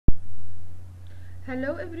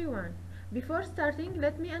Hello everyone. Before starting,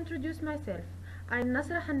 let me introduce myself. I'm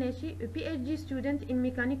Nasra Hanneshi, a PhD student in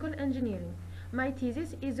mechanical engineering. My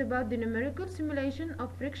thesis is about the numerical simulation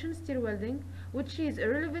of friction stir welding, which is a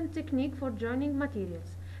relevant technique for joining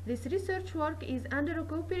materials. This research work is under a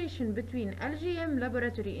cooperation between LGM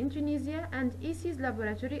laboratory in Tunisia and EC's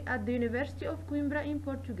laboratory at the University of Coimbra in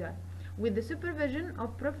Portugal, with the supervision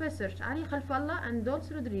of Professors Ali Khalfallah and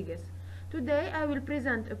Dolce Rodriguez. Today I will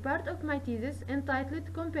present a part of my thesis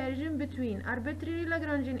entitled Comparison between Arbitrary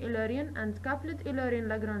Lagrangian-Eulerian and Coupled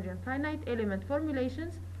Eulerian-Lagrangian finite element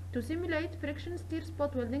formulations to simulate friction stir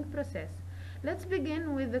spot welding process. Let's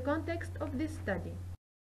begin with the context of this study.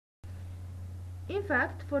 In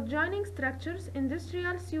fact, for joining structures,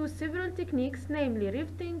 industrials use several techniques, namely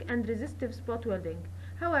rifting and resistive spot welding.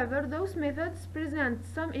 However, those methods present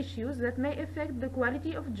some issues that may affect the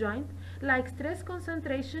quality of joint, like stress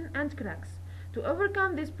concentration and cracks. To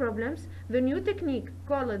overcome these problems, the new technique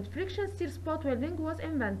called friction stir spot welding was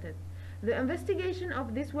invented. The investigation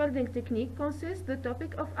of this welding technique consists the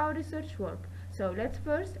topic of our research work. So let's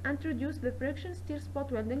first introduce the friction stir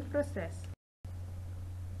spot welding process.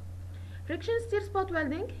 Friction stir spot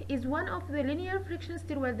welding is one of the linear friction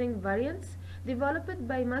stir welding variants developed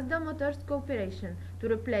by Mazda Motors Corporation to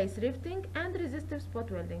replace rifting and resistive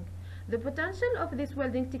spot welding. The potential of this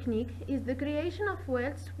welding technique is the creation of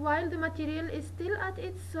welds while the material is still at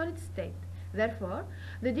its solid state. Therefore,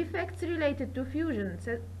 the defects related to fusion,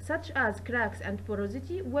 such as cracks and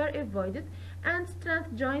porosity, were avoided and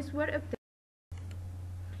strength joints were obtained.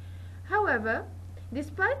 However,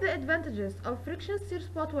 despite the advantages of friction stir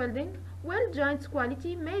spot welding, weld joints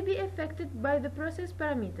quality may be affected by the process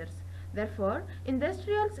parameters. Therefore,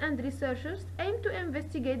 industrials and researchers aim to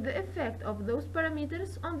investigate the effect of those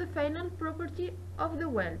parameters on the final property of the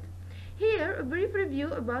weld. Here, a brief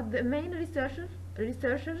review about the main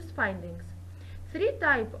researchers' findings. Three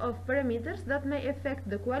types of parameters that may affect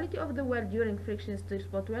the quality of the weld during friction stir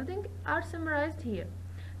spot welding are summarized here.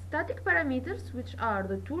 Static parameters, which are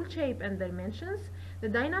the tool shape and dimensions, the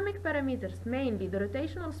dynamic parameters, mainly the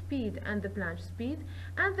rotational speed and the planche speed,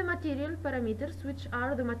 and the material parameters, which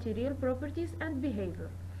are the material properties and behavior.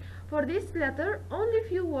 For this latter, only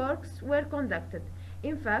few works were conducted.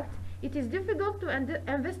 In fact, it is difficult to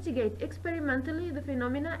investigate experimentally the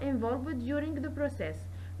phenomena involved during the process,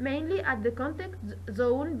 mainly at the contact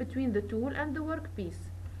zone between the tool and the workpiece.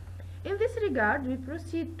 In this regard, we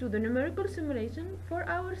proceed to the numerical simulation for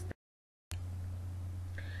our study.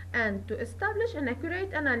 And to establish an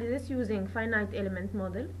accurate analysis using finite element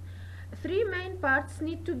model, three main parts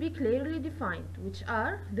need to be clearly defined, which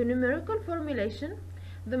are the numerical formulation,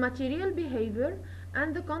 the material behavior,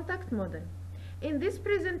 and the contact model. In this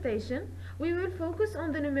presentation, we will focus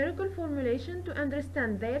on the numerical formulation to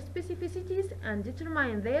understand their specificities and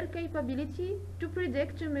determine their capability to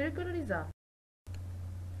predict numerical results.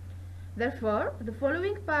 Therefore, the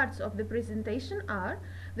following parts of the presentation are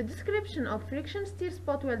the description of friction stir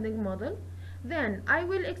spot welding model. Then I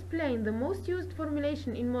will explain the most used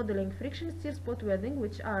formulation in modeling friction stir spot welding,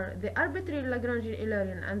 which are the Arbitrary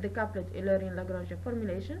Lagrangian-Eulerian and the Coupled Eulerian-Lagrangian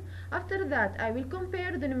formulation. After that, I will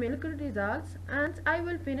compare the numerical results, and I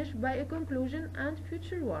will finish by a conclusion and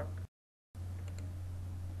future work.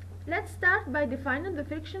 Let's start by defining the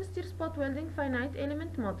friction stir spot welding finite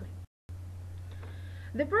element model.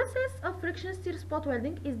 The process of friction stir spot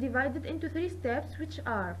welding is divided into three steps, which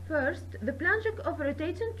are: first, the plunging of a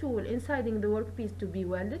rotating tool inside the workpiece to be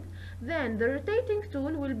welded. Then, the rotating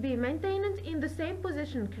tool will be maintained in the same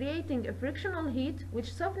position, creating a frictional heat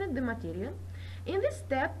which softens the material. In this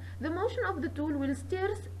step, the motion of the tool will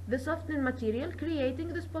stir the softened material, creating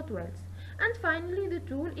the spot welds. And finally, the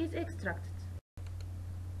tool is extracted.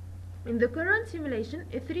 In the current simulation,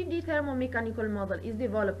 a 3D thermomechanical model is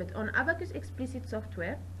developed on Abacus explicit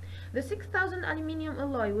software. The 6000 aluminium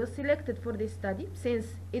alloy was selected for this study since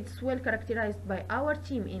it's well characterized by our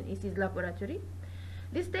team in EC's laboratory.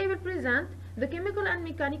 This table presents the chemical and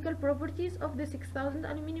mechanical properties of the 6000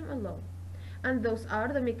 aluminium alloy, and those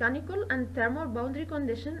are the mechanical and thermal boundary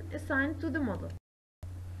conditions assigned to the model.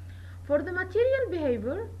 For the material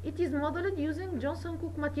behavior, it is modeled using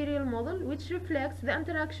Johnson-Cook material model, which reflects the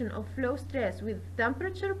interaction of flow stress with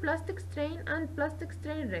temperature, plastic strain, and plastic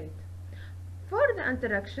strain rate. For the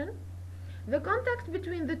interaction, the contact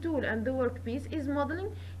between the tool and the workpiece is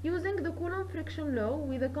modeling using the Coulomb friction law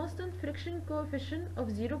with a constant friction coefficient of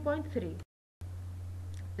 0.3.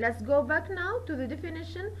 Let's go back now to the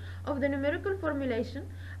definition of the numerical formulation.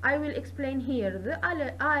 I will explain here the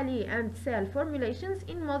ALI and CEL formulations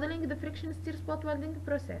in modeling the friction stir spot welding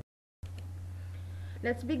process.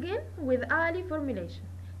 Let's begin with ALI formulation.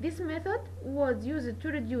 This method was used to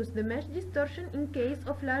reduce the mesh distortion in case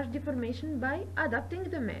of large deformation by adapting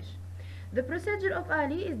the mesh. The procedure of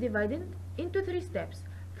Ali is divided into 3 steps.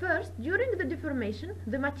 First, during the deformation,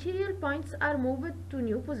 the material points are moved to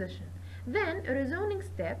new position. Then, a rezoning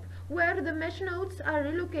step where the mesh nodes are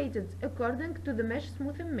relocated according to the mesh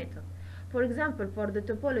smoothing method. For example, for the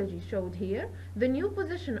topology showed here, the new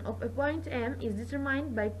position of a point M is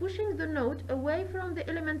determined by pushing the node away from the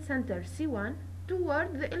element center C1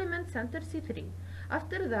 toward the element center C3.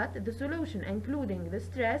 After that, the solution, including the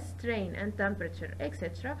stress, strain, and temperature,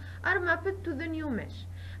 etc., are mapped to the new mesh,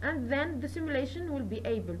 and then the simulation will be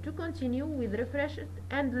able to continue with refreshed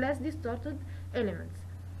and less distorted elements.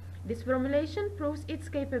 This formulation proves its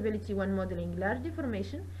capability when modeling large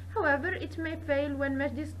deformation. However, it may fail when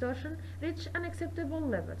mesh distortion reaches unacceptable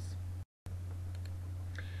levels.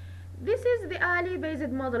 This is the Ali-based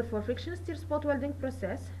model for friction stir spot welding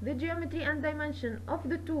process. The geometry and dimension of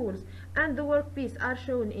the tools and the workpiece are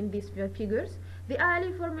shown in these figures. The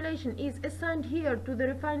Ali formulation is assigned here to the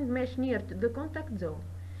refined mesh near to the contact zone.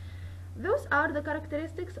 Those are the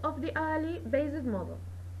characteristics of the Ali-based model.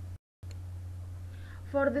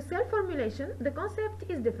 For the cell formulation, the concept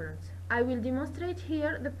is different. I will demonstrate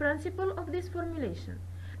here the principle of this formulation.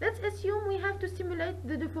 Let's assume we have to simulate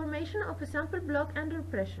the deformation of a sample block under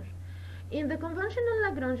pressure. In the conventional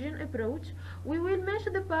Lagrangian approach, we will mesh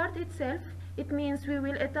the part itself. It means we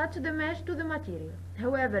will attach the mesh to the material.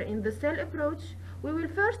 However, in the cell approach, we will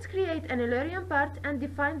first create an Eulerian part and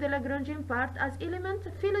define the Lagrangian part as element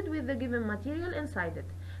filled with the given material inside it.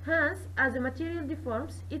 Hence, as the material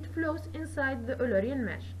deforms, it flows inside the Eulerian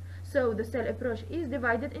mesh. So the cell approach is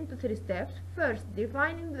divided into 3 steps. First,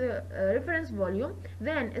 defining the reference volume,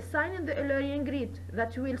 then assigning the Eulerian grid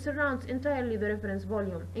that will surround entirely the reference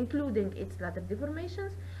volume, including its latter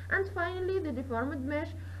deformations, and finally the deformed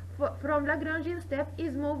mesh from Lagrangian step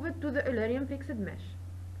is moved to the Eulerian fixed mesh.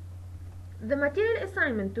 The material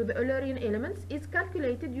assignment to the Eulerian elements is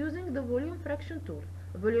calculated using the volume fraction tool.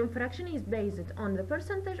 Volume fraction is based on the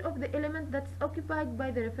percentage of the element that's occupied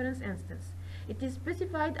by the reference instance. It is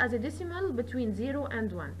specified as a decimal between 0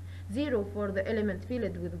 and 1. 0 for the element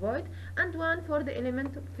filled with void and 1 for the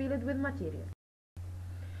element filled with material.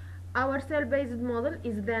 Our cell-based model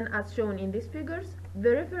is then as shown in these figures.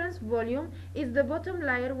 The reference volume is the bottom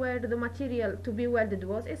layer where the material to be welded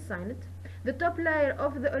was assigned. The top layer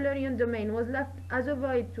of the Eulerian domain was left as a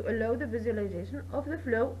void to allow the visualization of the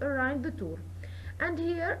flow around the tool. And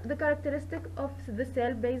here the characteristic of the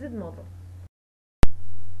cell-based model.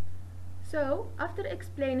 So, after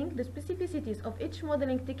explaining the specificities of each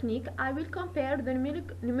modeling technique, I will compare the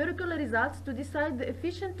numerical results to decide the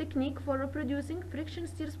efficient technique for reproducing friction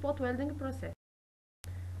stir spot welding process.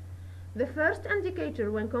 The first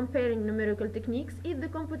indicator when comparing numerical techniques is the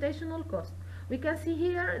computational cost. We can see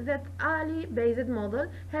here that Ali-based model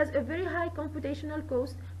has a very high computational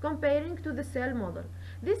cost comparing to the cell model.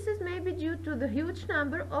 This is maybe due to the huge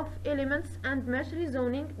number of elements and mesh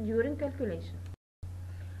rezoning during calculation.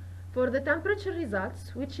 For the temperature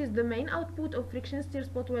results, which is the main output of friction stir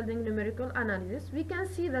spot welding numerical analysis, we can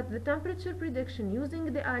see that the temperature prediction using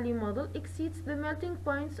the Ali model exceeds the melting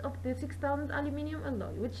points of the 6000 aluminium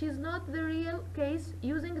alloy, which is not the real case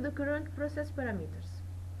using the current process parameters.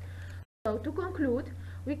 So, to conclude,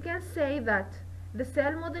 we can say that the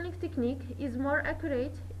cell modeling technique is more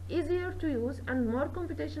accurate, easier to use, and more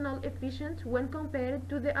computational efficient when compared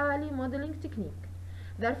to the Ali modeling technique.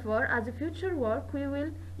 Therefore, as a future work, we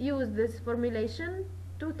will use this formulation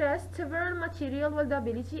to test several material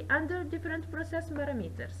weldability under different process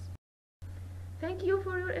parameters. Thank you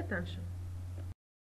for your attention.